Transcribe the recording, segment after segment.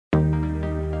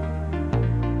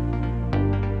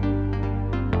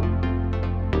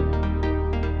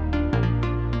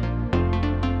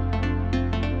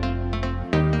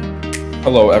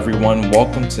Hello, everyone.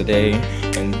 Welcome today,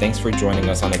 and thanks for joining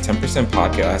us on the 10%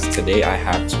 podcast. Today, I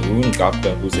have Tarun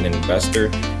Gupta, who's an investor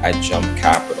at Jump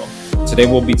Capital. Today,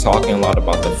 we'll be talking a lot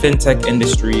about the Fintech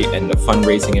industry and the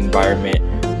fundraising environment.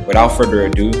 Without further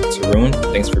ado, Tarun,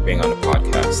 thanks for being on the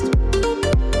podcast.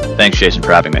 Thanks, Jason,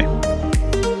 for having me.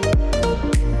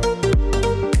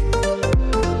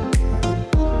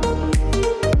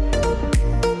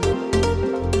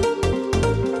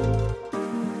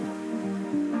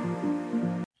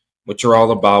 What you're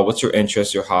all about, what's your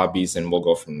interests, your hobbies, and we'll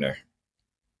go from there.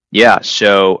 Yeah,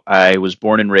 so I was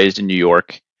born and raised in New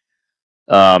York.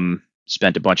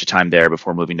 Spent a bunch of time there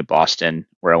before moving to Boston,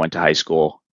 where I went to high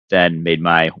school. Then made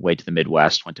my way to the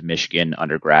Midwest, went to Michigan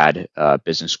undergrad,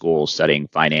 business school, studying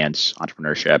finance,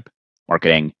 entrepreneurship,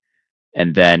 marketing,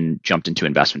 and then jumped into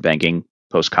investment banking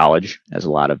post-college, as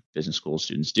a lot of business school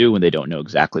students do when they don't know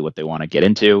exactly what they want to get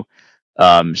into.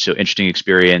 So interesting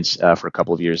experience for a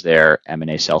couple of years there.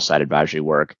 M&A sell-side advisory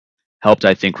work helped,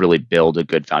 I think, really build a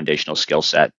good foundational skill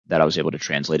set that I was able to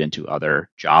translate into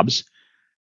other jobs.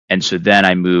 And so then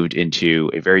I moved into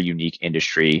a very unique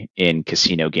industry in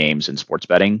casino games and sports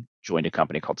betting, joined a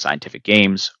company called Scientific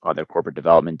Games on their corporate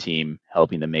development team,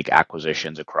 helping them make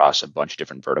acquisitions across a bunch of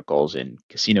different verticals in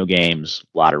casino games,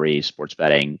 lottery, sports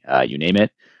betting, you name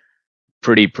it.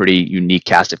 Pretty unique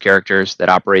cast of characters that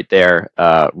operate there.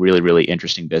 Really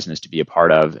interesting business to be a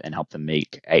part of and help them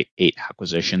make eight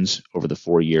acquisitions over the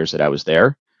 4 years that I was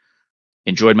there.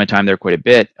 Enjoyed my time there quite a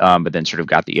bit, but then sort of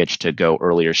got the itch to go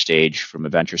earlier stage from a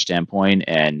venture standpoint,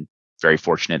 and very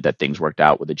fortunate that things worked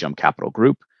out with the Jump Capital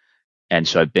group. And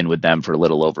so I've been with them for a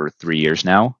little over 3 years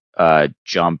now.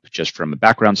 Jump, just from a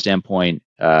background standpoint,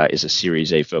 is a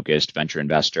Series A focused venture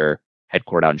investor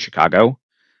headquartered out in Chicago.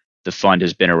 The fund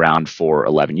has been around for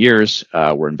 11 years.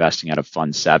 We're investing out of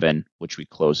Fund 7, which we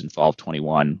closed in fall of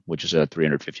 21, which is a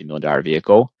 $350 million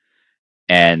vehicle.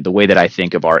 And the way that I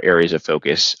think of our areas of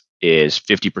focus is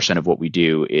 50% of what we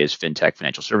do is fintech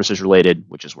financial services related,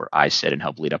 which is where I sit and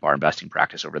help lead up our investing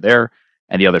practice over there.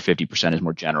 And the other 50% is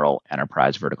more general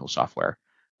enterprise vertical software.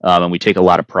 And we take a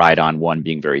lot of pride on, one,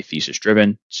 being very thesis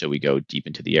driven. So we go deep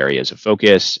into the areas of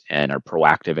focus and are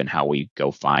proactive in how we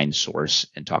go find, source,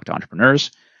 and talk to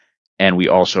entrepreneurs. And we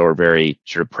also are very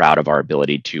sort of proud of our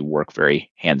ability to work very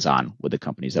hands-on with the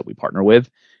companies that we partner with.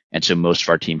 And so most of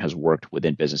our team has worked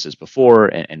within businesses before,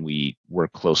 and we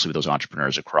work closely with those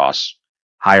entrepreneurs across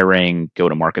hiring,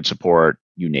 go-to-market support,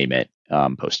 you name it,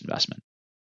 post-investment.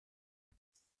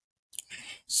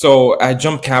 So at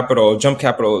Jump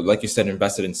Capital, like you said,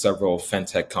 invested in several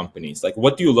fintech companies. Like,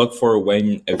 what do you look for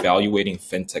when evaluating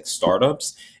fintech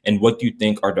startups? And what do you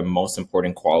think are the most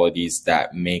important qualities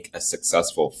that make a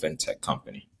successful fintech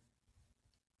company?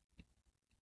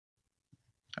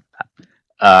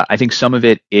 I think some of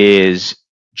it is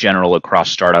general across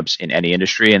startups in any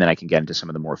industry, and then I can get into some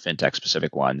of the more fintech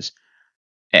specific ones.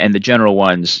 And the general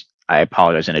ones, I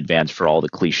apologize in advance for all the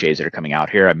cliches that are coming out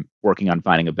here. I'm working on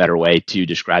finding a better way to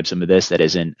describe some of this that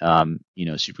isn't,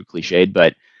 super cliched,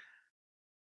 but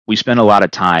we spend a lot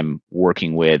of time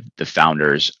working with the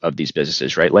founders of these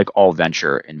businesses, right? Like all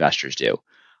venture investors do.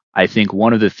 I think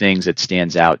one of the things that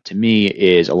stands out to me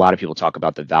is a lot of people talk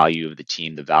about the value of the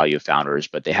team, the value of founders,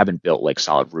 but they haven't built like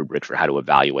solid rubrics for how to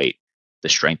evaluate the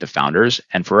strength of founders.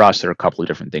 And for us, there are a couple of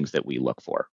different things that we look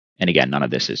for. And again, none of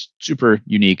this is super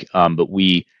unique, but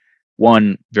we,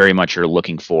 one, very much are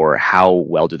looking for how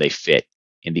well do they fit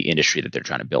in the industry that they're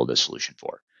trying to build a solution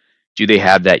for. Do they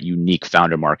have that unique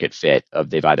founder market fit of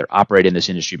they've either operated in this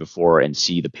industry before and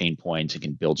see the pain points and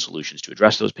can build solutions to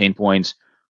address those pain points?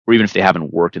 Or even if they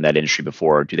haven't worked in that industry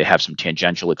before, do they have some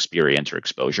tangential experience or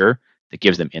exposure that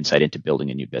gives them insight into building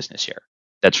a new business here?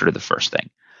 That's sort of the first thing.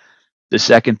 The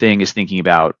second thing is thinking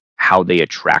about how they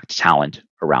attract talent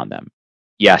around them.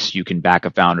 Yes, you can back a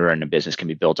founder and a business can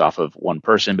be built off of one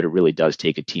person, but it really does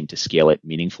take a team to scale it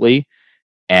meaningfully.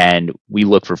 And we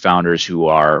look for founders who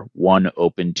are, one,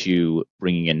 open to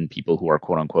bringing in people who are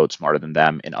quote unquote smarter than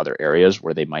them in other areas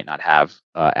where they might not have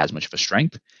as much of a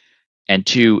strength. And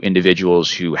two,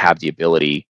 individuals who have the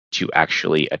ability to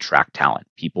actually attract talent.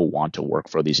 People want to work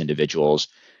for these individuals.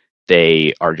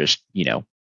 They are just,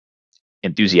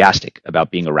 enthusiastic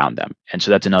about being around them. And so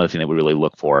that's another thing that we really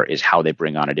look for is how they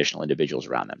bring on additional individuals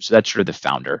around them. So that's sort of the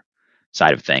founder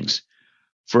side of things.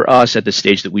 For us at the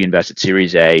stage that we invest at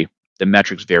Series A, the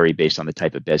metrics vary based on the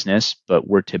type of business, but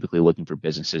we're typically looking for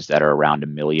businesses that are around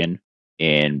 $1 million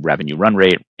in revenue run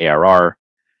rate, ARR.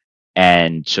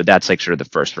 And so that's like sort of the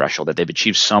first threshold, that they've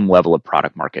achieved some level of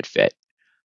product market fit.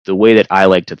 The way that I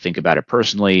like to think about it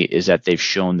personally is that they've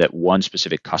shown that one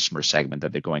specific customer segment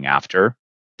that they're going after,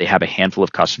 they have a handful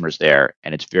of customers there,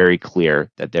 and it's very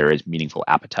clear that there is meaningful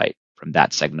appetite from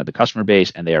that segment of the customer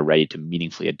base, and they are ready to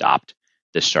meaningfully adopt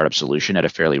this startup solution at a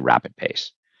fairly rapid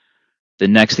pace. The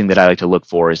next thing that I like to look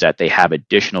for is that they have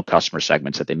additional customer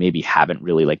segments that they maybe haven't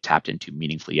really like tapped into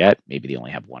meaningfully yet. Maybe they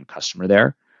only have one customer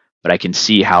there, but I can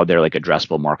see how their like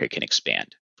addressable market can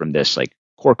expand from this like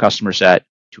core customer set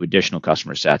to additional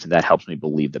customer sets, and that helps me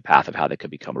believe the path of how they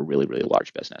could become a really, really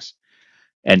large business.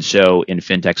 And so in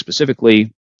fintech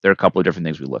specifically, there are a couple of different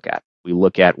things we look at. We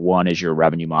look at one is your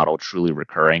revenue model truly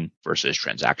recurring versus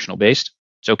transactional based.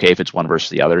 It's okay if it's one versus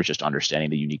the other, just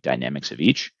understanding the unique dynamics of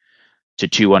each. To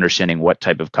two, understanding what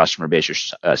type of customer base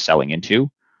you're selling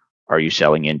into. Are you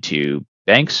selling into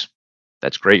banks?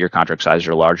 That's great. Your contract sizes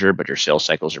are larger, but your sales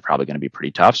cycles are probably going to be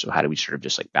pretty tough. So how do we sort of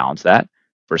just like balance that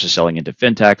versus selling into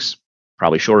fintechs?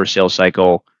 Probably shorter sales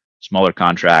cycle, smaller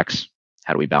contracts.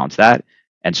 How do we balance that?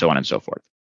 And so on and so forth.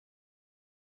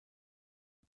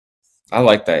 I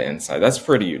like that insight. That's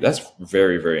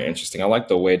very, very interesting. I like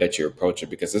the way that you approach it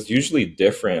because it's usually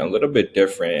different, a little bit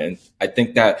different. And I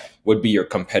think that would be your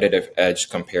competitive edge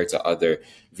compared to other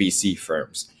VC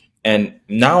firms. And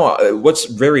now, what's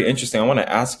very interesting, I want to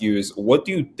ask you is what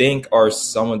do you think are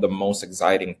some of the most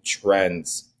exciting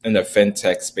trends in the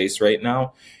fintech space right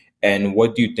now? And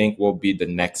what do you think will be the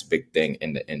next big thing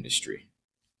in the industry?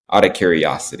 Out of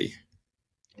curiosity.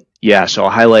 Yeah, so I'll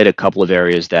highlight a couple of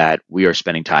areas that we are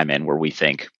spending time in where we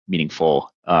think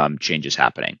meaningful change is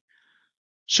happening.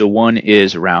 So one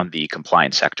is around the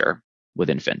compliance sector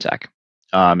within fintech.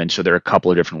 And so there are a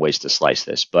couple of different ways to slice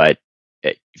this, but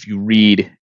if you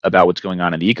read about what's going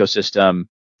on in the ecosystem,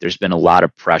 there's been a lot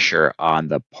of pressure on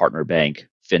the partner bank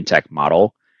fintech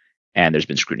model, and there's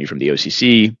been scrutiny from the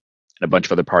OCC and a bunch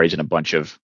of other parties, and a bunch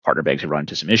of partner banks have run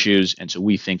into some issues. And so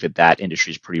we think that that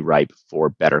industry is pretty ripe for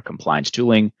better compliance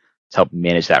tooling to help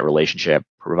manage that relationship,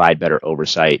 provide better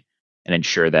oversight, and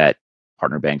ensure that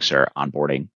partner banks are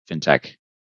onboarding fintech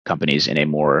companies in a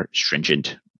more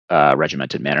stringent,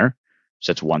 regimented manner.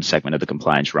 So that's one segment of the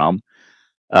compliance realm.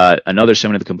 Another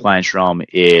segment of the compliance realm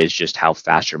is just how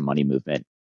faster money movement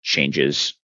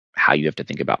changes how you have to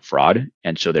think about fraud.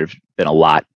 And so there's been a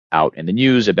lot out in the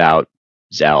news about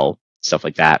Zelle, stuff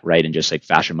like that, right? And just like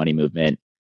faster money movement,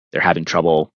 they're having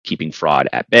trouble keeping fraud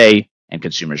at bay, and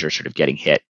consumers are sort of getting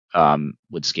hit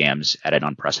with scams at an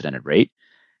unprecedented rate.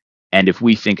 And if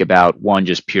we think about one,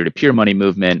 just peer-to-peer money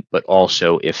movement, but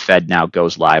also if Fed now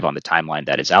goes live on the timeline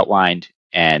that is outlined,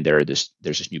 and there's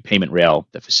this new payment rail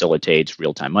that facilitates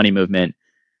real-time money movement,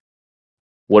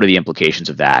 what are the implications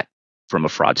of that from a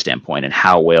fraud standpoint, and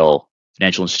how will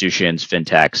financial institutions,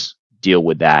 fintechs deal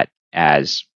with that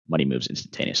as money moves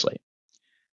instantaneously?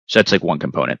 So that's like one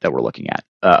component that we're looking at.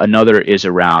 Another is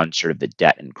around sort of the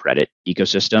debt and credit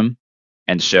ecosystem.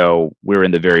 And so we're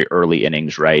in the very early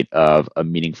innings, right, of a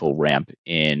meaningful ramp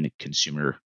in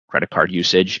consumer credit card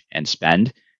usage and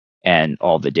spend. And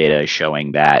all the data is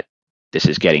showing that this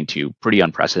is getting to pretty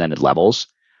unprecedented levels.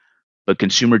 But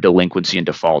consumer delinquency and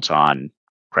defaults on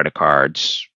credit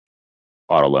cards,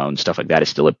 auto loans, stuff like that is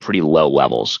still at pretty low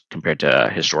levels compared to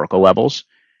historical levels.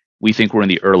 We think we're in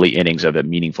the early innings of a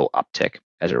meaningful uptick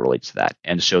as it relates to that.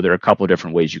 And so there are a couple of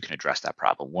different ways you can address that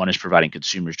problem. One is providing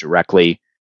consumers directly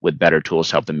with better tools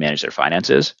to help them manage their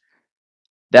finances.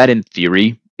 That in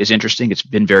theory is interesting. It's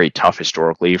been very tough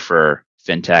historically for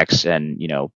fintechs and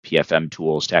PFM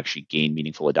tools to actually gain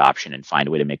meaningful adoption and find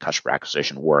a way to make customer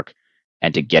acquisition work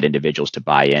and to get individuals to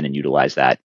buy in and utilize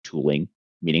that tooling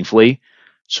meaningfully.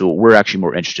 So what we're actually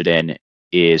more interested in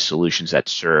is solutions that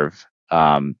serve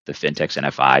the fintechs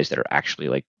and FIs that are actually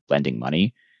like lending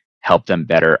money, help them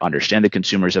better understand the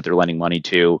consumers that they're lending money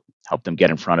to, help them get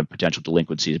in front of potential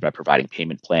delinquencies by providing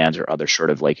payment plans or other sort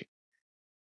of like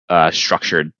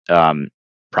structured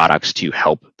products to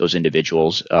help those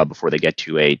individuals before they get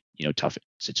to a tough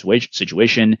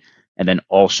situation, and then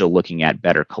also looking at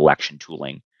better collection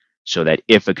tooling so that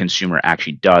if a consumer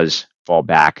actually does fall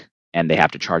back and they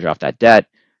have to charge off that debt,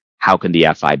 how can the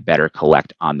FI better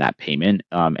collect on that payment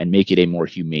and make it a more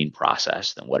humane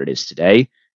process than what it is today?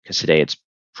 Because today it's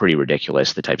pretty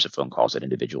ridiculous the types of phone calls that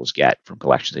individuals get from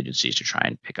collections agencies to try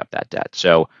and pick up that debt.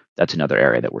 So that's another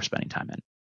area that we're spending time in.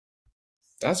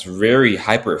 That's very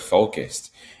hyper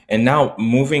focused. And now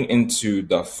moving into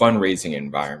the fundraising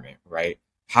environment, right?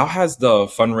 How has the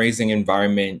fundraising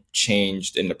environment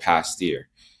changed in the past year?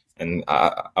 And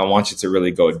I want you to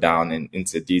really go down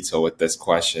into detail with this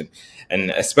question, and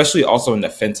especially also in the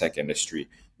fintech industry.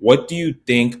 What do you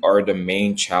think are the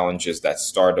main challenges that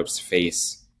startups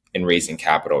face in raising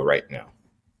capital right now?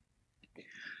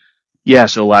 Yeah,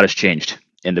 so a lot has changed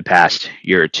in the past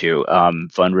year or two.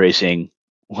 Fundraising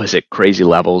was at crazy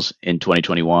levels in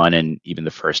 2021 and even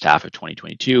the first half of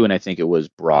 2022. And I think it was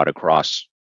broad across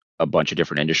a bunch of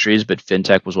different industries, but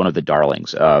fintech was one of the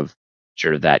darlings of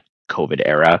sort of that COVID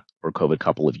era or COVID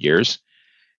couple of years.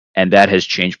 And that has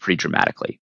changed pretty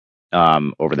dramatically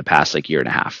over the past like year and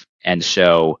a half. And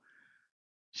so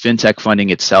fintech funding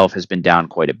itself has been down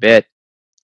quite a bit.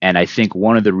 And I think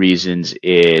one of the reasons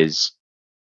is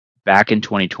back in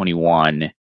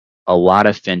 2021, a lot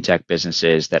of fintech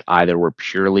businesses that either were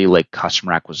purely like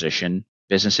customer acquisition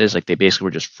businesses, like they basically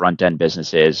were just front end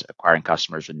businesses acquiring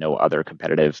customers with no other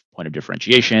competitive point of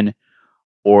differentiation,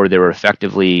 or they were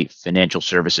effectively financial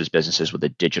services businesses with a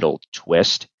digital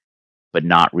twist, but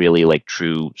not really like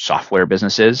true software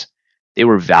businesses. They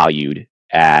were valued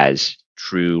as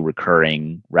true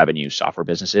recurring revenue software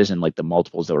businesses. And like the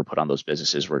multiples that were put on those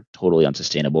businesses were totally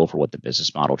unsustainable for what the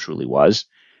business model truly was.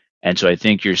 And so I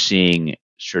think you're seeing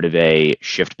sort of a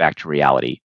shift back to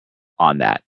reality on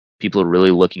that. People are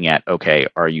really looking at, okay,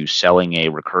 are you selling a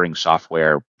recurring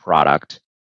software product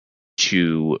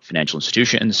to financial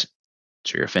institutions?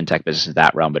 So you're a fintech business in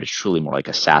that realm, but it's truly more like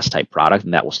a SaaS type product,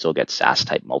 and that will still get SaaS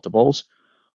type multiples.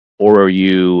 Or are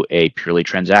you a purely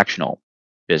transactional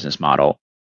business model?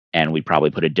 And we probably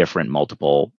put a different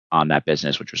multiple on that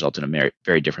business, which results in a very,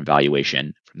 very different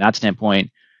valuation from that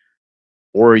standpoint.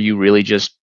 Or are you really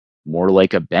just more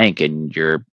like a bank and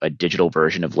you're a digital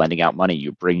version of lending out money?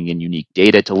 You're bringing in unique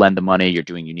data to lend the money. You're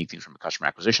doing unique things from a customer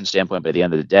acquisition standpoint. But at the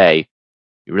end of the day,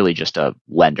 you're really just a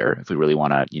lender if we really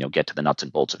want to, get to the nuts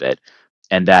and bolts of it.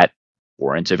 And that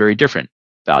warrants a very different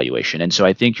valuation. And so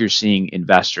I think you're seeing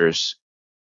investors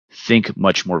think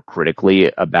much more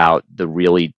critically about the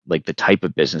really like the type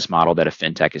of business model that a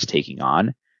fintech is taking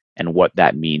on and what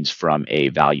that means from a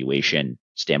valuation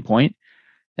standpoint.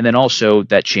 And then also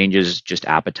that changes just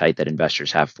appetite that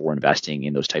investors have for investing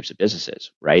in those types of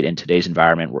businesses, right? In today's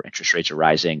environment where interest rates are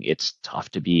rising, it's tough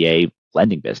to be a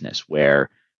lending business where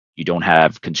you don't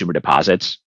have consumer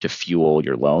deposits to fuel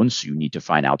your loans. So you need to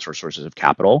find outsourced sources of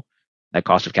capital. That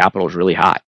cost of capital is really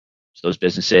high. So those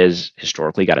businesses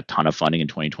historically got a ton of funding in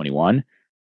 2021,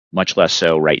 much less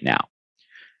so right now.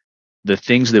 The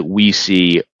things that we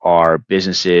see are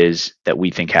businesses that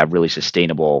we think have really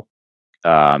sustainable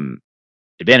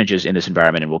advantages in this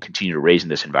environment and will continue to raise in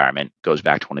this environment. Goes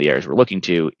back to one of the areas we're looking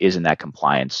to is in that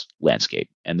compliance landscape.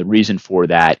 And the reason for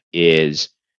that is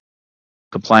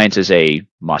compliance is a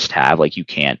must-have. Like you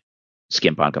can't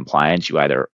skimp on compliance. You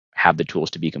either have the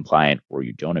tools to be compliant or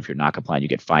you don't. If you're not compliant, you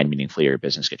get fined meaningfully or your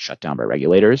business gets shut down by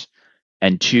regulators.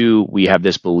 And two, we have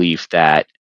this belief that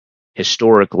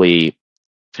historically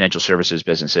financial services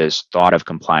businesses thought of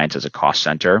compliance as a cost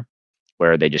center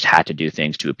where they just had to do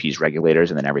things to appease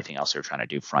regulators and then everything else they were trying to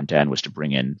do front end was to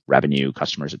bring in revenue,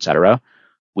 customers, et cetera.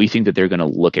 We think that they're going to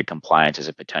look at compliance as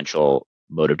a potential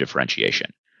mode of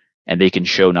differentiation. And they can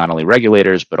show not only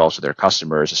regulators, but also their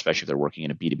customers, especially if they're working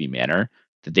in a B2B manner,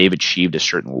 that they've achieved a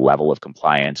certain level of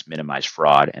compliance, minimize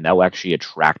fraud, and that will actually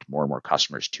attract more and more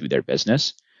customers to their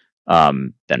business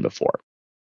than before.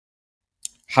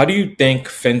 How do you think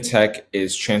fintech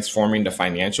is transforming the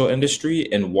financial industry,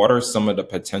 and what are some of the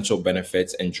potential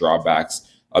benefits and drawbacks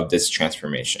of this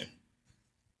transformation?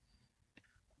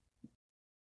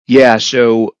 Yeah,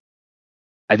 so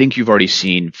I think you've already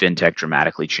seen fintech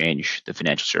dramatically change the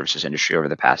financial services industry over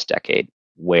the past decade,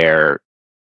 where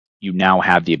you now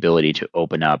have the ability to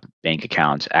open up bank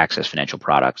accounts, access financial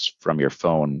products from your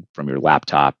phone, from your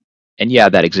laptop. And yeah,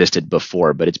 that existed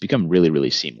before, but it's become really, really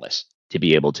seamless to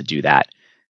be able to do that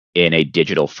in a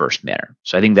digital first manner.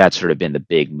 So I think that's sort of been the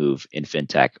big move in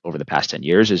fintech over the past 10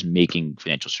 years is making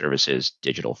financial services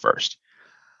digital first.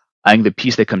 I think the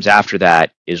piece that comes after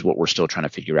that is what we're still trying to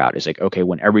figure out is like, okay,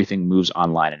 when everything moves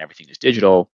online and everything is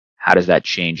digital, how does that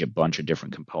change a bunch of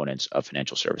different components of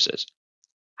financial services?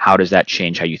 How does that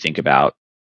change how you think about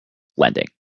lending?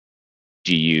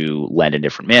 Do you lend in a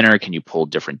different manner? Can you pull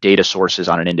different data sources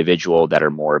on an individual that are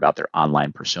more about their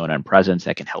online persona and presence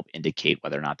that can help indicate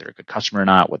whether or not they're a good customer or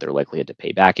not, what their likelihood to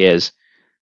pay back is?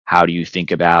 How do you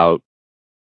think about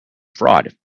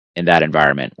fraud in that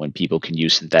environment when people can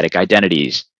use synthetic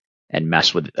identities and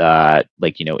mess with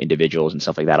individuals and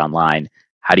stuff like that online?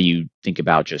 How do you think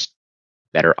about just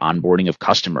better onboarding of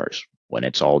customers when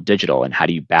it's all digital? And how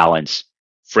do you balance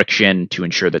friction to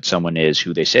ensure that someone is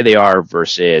who they say they are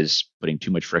versus putting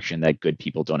too much friction that good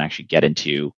people don't actually get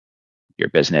into your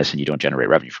business and you don't generate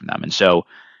revenue from them? And so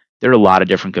there are a lot of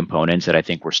different components that I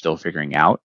think we're still figuring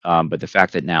out. But the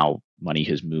fact that now money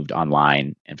has moved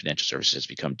online and financial services has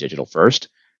become digital first,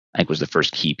 I think was the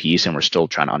first key piece. And we're still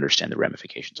trying to understand the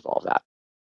ramifications of all of that.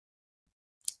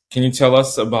 Can you tell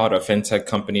us about a fintech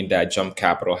company that Jump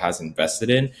Capital has invested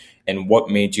in and what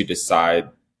made you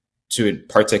decide to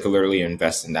particularly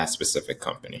invest in that specific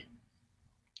company?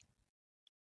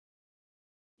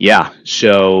 Yeah.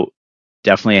 So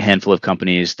definitely a handful of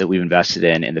companies that we've invested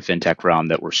in the fintech realm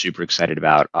that we're super excited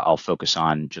about. I'll focus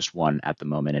on just one at the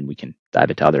moment, and we can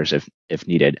dive into others if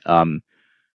needed.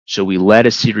 So we led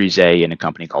a Series A in a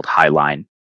company called Highline,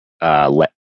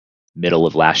 middle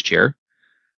of last year.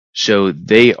 So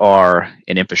they are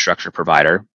an infrastructure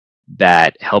provider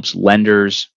that helps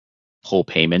lenders pull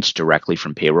payments directly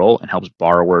from payroll and helps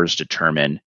borrowers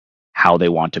determine how they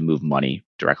want to move money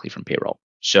directly from payroll.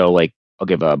 So, like, I'll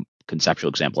give a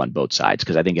conceptual example on both sides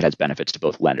because I think it has benefits to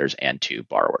both lenders and to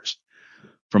borrowers.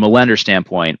 From a lender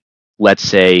standpoint, let's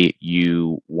say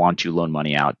you want to loan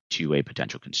money out to a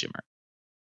potential consumer.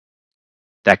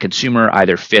 That consumer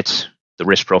either fits the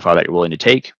risk profile that you're willing to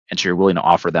take, and so you're willing to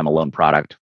offer them a loan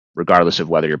product, regardless of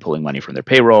whether you're pulling money from their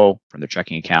payroll, from their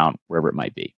checking account, wherever it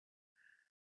might be.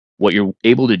 What you're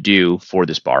able to do for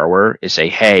this borrower is say,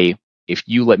 hey, if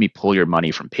you let me pull your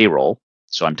money from payroll,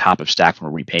 so I'm top of stack from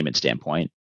a repayment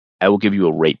standpoint, I will give you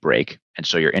a rate break. And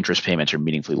so your interest payments are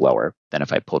meaningfully lower than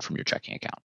if I pulled from your checking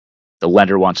account. The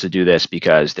lender wants to do this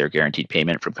because they're guaranteed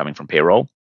payment from coming from payroll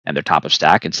and they're top of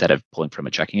stack instead of pulling from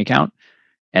a checking account.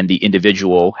 And the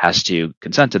individual has to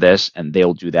consent to this, and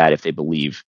they'll do that if they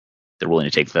believe they're willing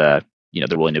to take they're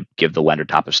willing to give the lender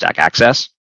top of stack access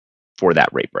for that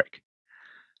rate break.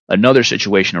 Another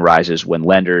situation arises when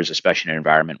lenders, especially in an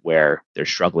environment where they're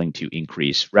struggling to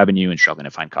increase revenue and struggling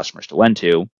to find customers to lend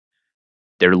to,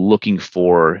 they're looking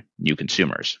for new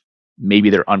consumers. Maybe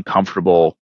they're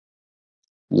uncomfortable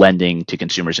lending to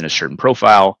consumers in a certain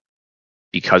profile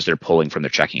because they're pulling from their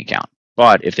checking account.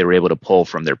 But if they were able to pull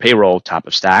from their payroll top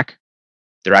of stack,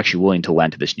 they're actually willing to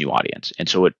lend to this new audience. And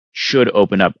so it should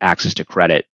open up access to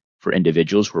credit for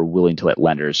individuals who are willing to let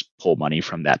lenders pull money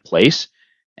from that place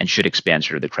and should expand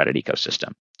sort of the credit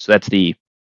ecosystem. So that's the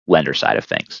lender side of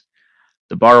things.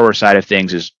 The borrower side of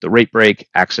things is the rate break,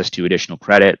 access to additional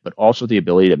credit, but also the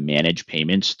ability to manage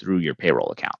payments through your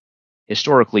payroll account.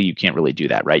 Historically, you can't really do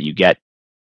that, right? You get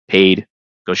paid,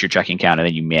 goes to your checking account, and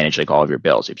then you manage like all of your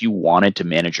bills. If you wanted to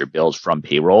manage your bills from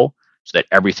payroll so that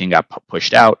everything got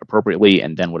pushed out appropriately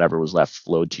and then whatever was left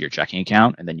flowed to your checking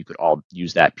account, and then you could all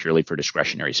use that purely for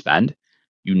discretionary spend,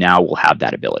 you now will have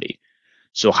that ability.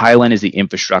 So Highline is the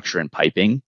infrastructure and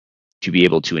piping to be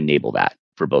able to enable that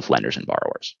for both lenders and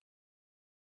borrowers.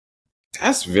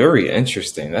 That's very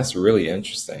interesting. That's really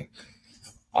interesting.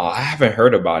 I haven't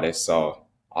heard about it, so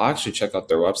I'll actually check out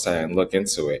their website and look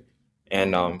into it.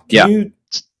 And can Yeah. you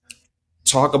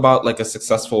talk about like a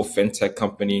successful fintech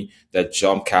company that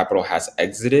Jump Capital has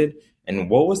exited, and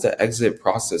what was the exit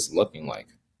process looking like?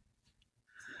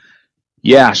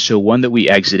 Yeah. So one that we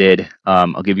exited,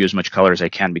 I'll give you as much color as I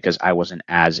can because I wasn't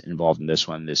as involved in this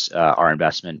one. Our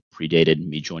investment predated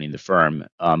me joining the firm,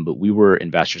 but we were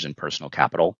investors in Personal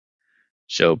Capital.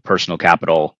 So Personal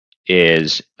Capital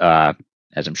is, as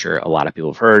I'm sure a lot of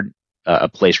people have heard, a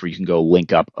place where you can go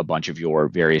link up a bunch of your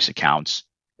various accounts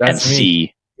and That's me.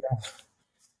 see.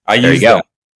 I There you use go.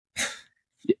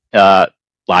 that.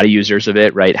 A lot of users of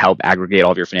it, right? Help aggregate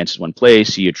all of your finances in one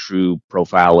place, see a true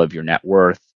profile of your net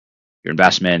worth, your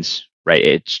investments, right?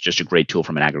 It's just a great tool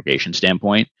from an aggregation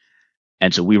standpoint.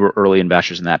 And so we were early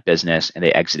investors in that business, and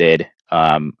they exited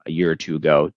a year or two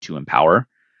ago to Empower.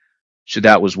 So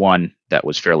that was one that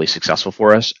was fairly successful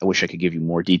for us. I wish I could give you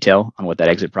more detail on what that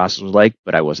exit process was like,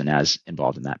 but I wasn't as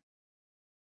involved in that.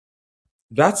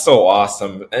 That's so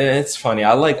awesome. And it's funny.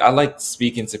 I like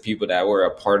speaking to people that were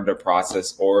a part of the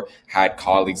process or had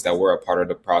colleagues that were a part of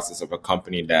the process of a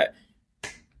company that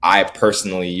I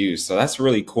personally use. So that's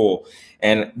really cool.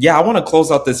 And yeah, I want to close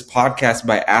out this podcast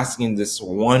by asking this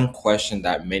one question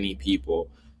that many people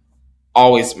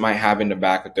always might have in the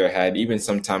back of their head. Even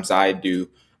sometimes I do.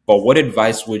 But what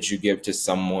advice would you give to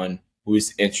someone who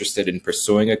is interested in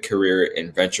pursuing a career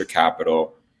in venture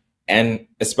capital and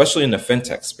especially in the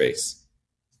fintech space?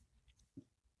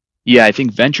 Yeah, I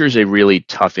think venture is a really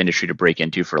tough industry to break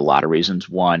into for a lot of reasons.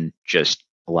 One, just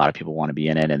a lot of people want to be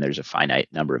in it and there's a finite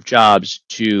number of jobs.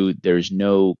 Two, there's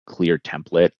no clear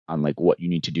template on like what you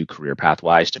need to do career path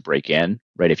wise to break in,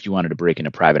 right? If you wanted to break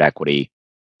into private equity,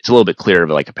 it's a little bit clearer of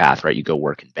like a path, right? You go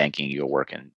work in banking, you go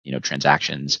work in,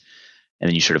 transactions, and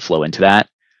then you sort of flow into that.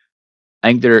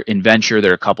 I think in venture,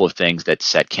 there are a couple of things that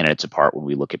set candidates apart when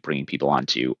we look at bringing people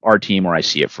onto our team, or I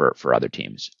see it for other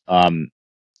teams.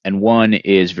 And one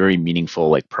is very meaningful,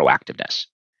 like proactiveness.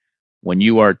 When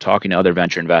you are talking to other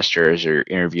venture investors or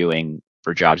interviewing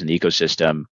for jobs in the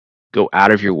ecosystem, go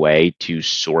out of your way to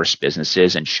source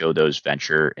businesses and show those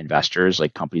venture investors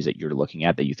like companies that you're looking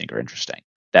at that you think are interesting,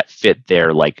 that fit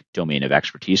their like domain of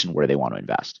expertise and where they want to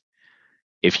invest.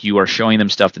 If you are showing them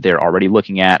stuff that they're already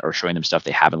looking at or showing them stuff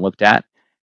they haven't looked at,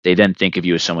 They then think of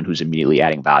you as someone who's immediately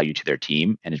adding value to their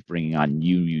team and is bringing on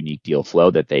new unique deal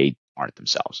flow that they aren't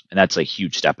themselves. And that's a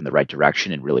huge step in the right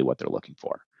direction and really what they're looking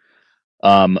for.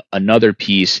 Another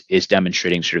piece is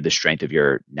demonstrating sort of the strength of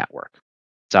your network.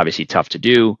 It's obviously tough to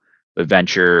do, but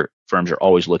venture firms are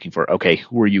always looking for, okay,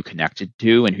 who are you connected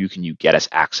to and who can you get us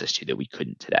access to that we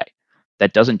couldn't today?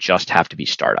 That doesn't just have to be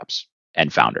startups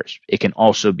and founders. It can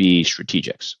also be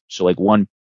strategics. So like one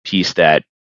piece that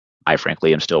I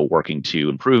frankly am still working to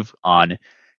improve on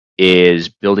is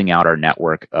building out our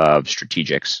network of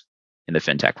strategics in the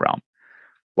fintech realm.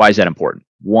 Why is that important?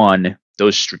 One,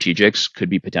 those strategics could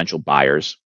be potential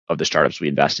buyers of the startups we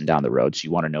invest in down the road. So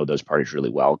you want to know those parties really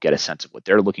well, get a sense of what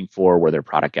they're looking for, where their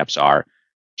product gaps are.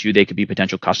 Two, they could be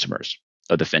potential customers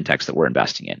of the fintechs that we're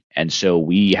investing in. And so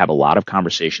we have a lot of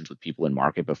conversations with people in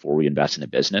market before we invest in a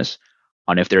business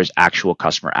on if there's actual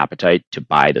customer appetite to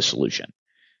buy the solution.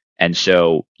 And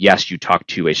so, yes, you talk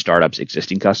to a startup's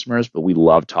existing customers, but we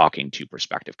love talking to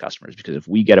prospective customers because if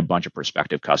we get a bunch of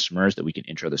prospective customers that we can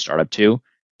intro the startup to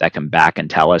that come back and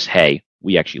tell us, hey,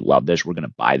 we actually love this, we're going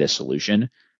to buy this solution,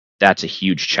 that's a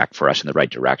huge check for us in the right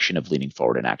direction of leaning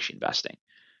forward and actually investing.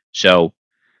 So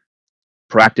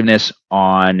proactiveness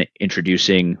on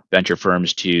introducing venture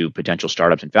firms to potential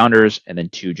startups and founders, and then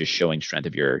two, just showing strength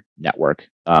of your network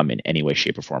in any way,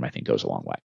 shape, or form, I think goes a long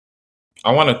way.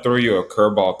 I want to throw you a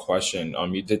curveball question.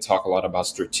 You did talk a lot about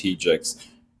strategics.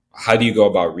 How do you go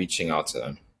about reaching out to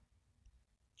them?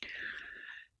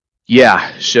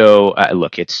 Yeah. So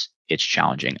look, it's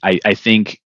challenging. I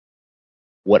think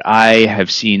what I have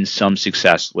seen some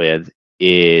success with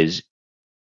is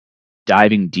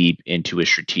diving deep into a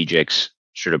strategic's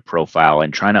sort of profile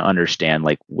and trying to understand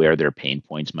like where their pain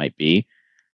points might be.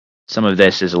 Some of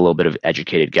this is a little bit of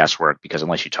educated guesswork because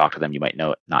unless you talk to them, you might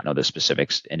not know the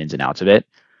specifics and ins and outs of it.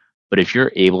 But if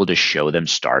you're able to show them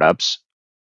startups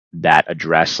that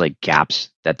address like gaps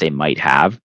that they might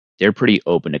have, they're pretty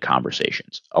open to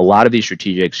conversations. A lot of these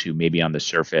strategics who maybe on the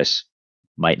surface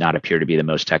might not appear to be the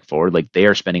most tech forward, like they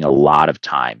are spending a lot of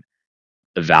time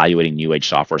evaluating new age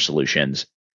software solutions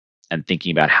and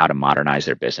thinking about how to modernize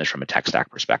their business from a tech stack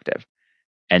perspective.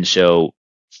 And so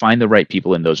find the right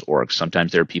people in those orgs.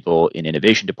 Sometimes there are people in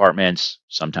innovation departments.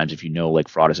 Sometimes if you know like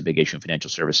fraud is a big issue in financial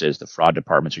services, the fraud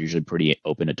departments are usually pretty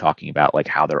open to talking about like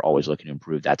how they're always looking to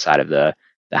improve that side of the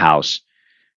house.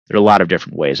 There are a lot of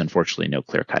different ways. Unfortunately, no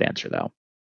clear-cut answer though.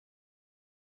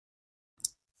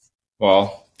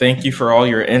 Well, thank you for all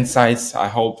your insights. I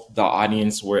hope the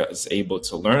audience was able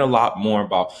to learn a lot more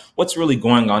about what's really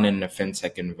going on in the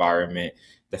fintech environment,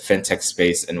 the fintech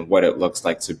space, and what it looks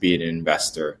like to be an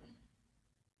investor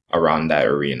around that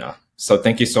arena. So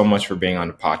thank you so much for being on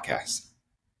the podcast.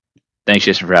 Thanks,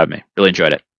 Jason, for having me. Really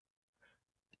enjoyed it.